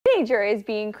teenager is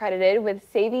being credited with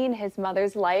saving his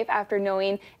mother's life after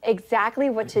knowing exactly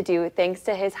what to do thanks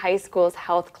to his high school's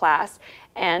health class.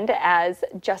 And as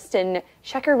Justin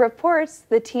Shecker reports,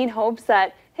 the teen hopes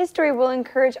that his story will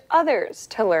encourage others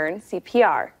to learn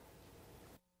CPR.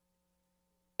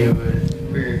 You would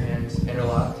put your hands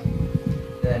interlocked,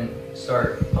 then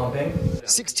start pumping.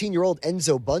 16-year-old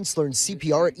Enzo Bunce learned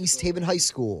CPR at East Haven High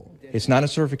School. It's not a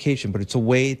certification, but it's a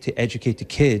way to educate the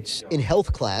kids. In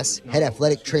health class, head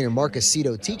athletic trainer Mark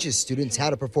Aceto teaches students how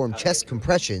to perform chest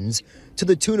compressions to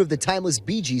the tune of the timeless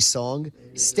Bee Gees song,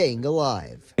 Staying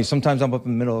Alive. Sometimes I'm up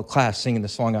in the middle of class singing the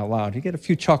song out loud. You get a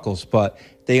few chuckles, but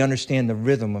they understand the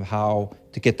rhythm of how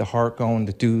to get the heart going,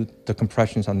 to do the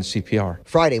compressions on the CPR.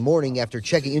 Friday morning, after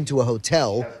checking into a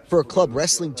hotel for a club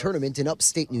wrestling tournament in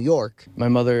upstate New York. My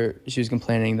mother, she was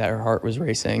complaining that her heart was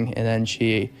racing, and then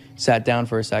she sat down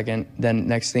for a second. Then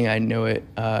next thing I knew it,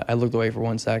 I looked away for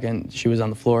 1 second. She was on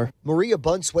the floor. Maria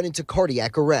Bunce went into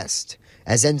cardiac arrest.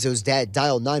 As Enzo's dad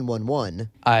dialed 911,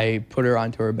 I put her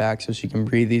onto her back so she can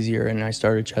breathe easier, and I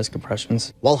started chest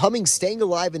compressions. while humming Staying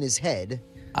Alive in his head,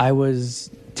 I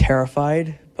was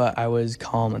terrified, but I was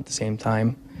calm at the same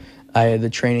time. The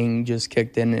training just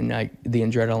kicked in, and the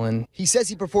adrenaline. he says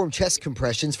he performed chest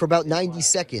compressions for about 90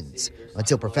 seconds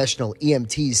until professional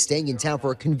EMTs staying in town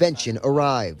for a convention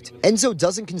arrived. Enzo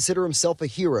doesn't consider himself a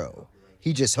hero.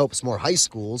 He just hopes more high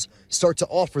schools start to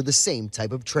offer the same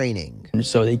type of training.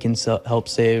 So they can help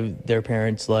save their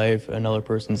parents' life, another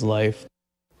person's life.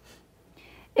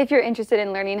 If you're interested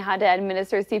in learning how to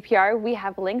administer CPR, we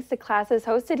have links to classes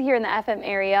hosted here in the FM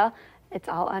area. It's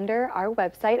all under our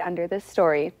website under this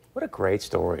story. What a great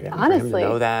story. And Honestly. for him to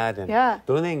know that. And Yeah.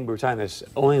 the only thing we're talking this,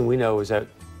 only thing we know is that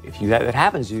if that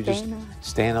happens, you just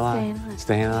staying alive.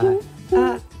 Staying alive.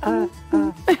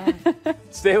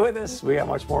 Stay with us. We got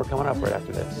much more coming up right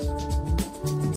after this.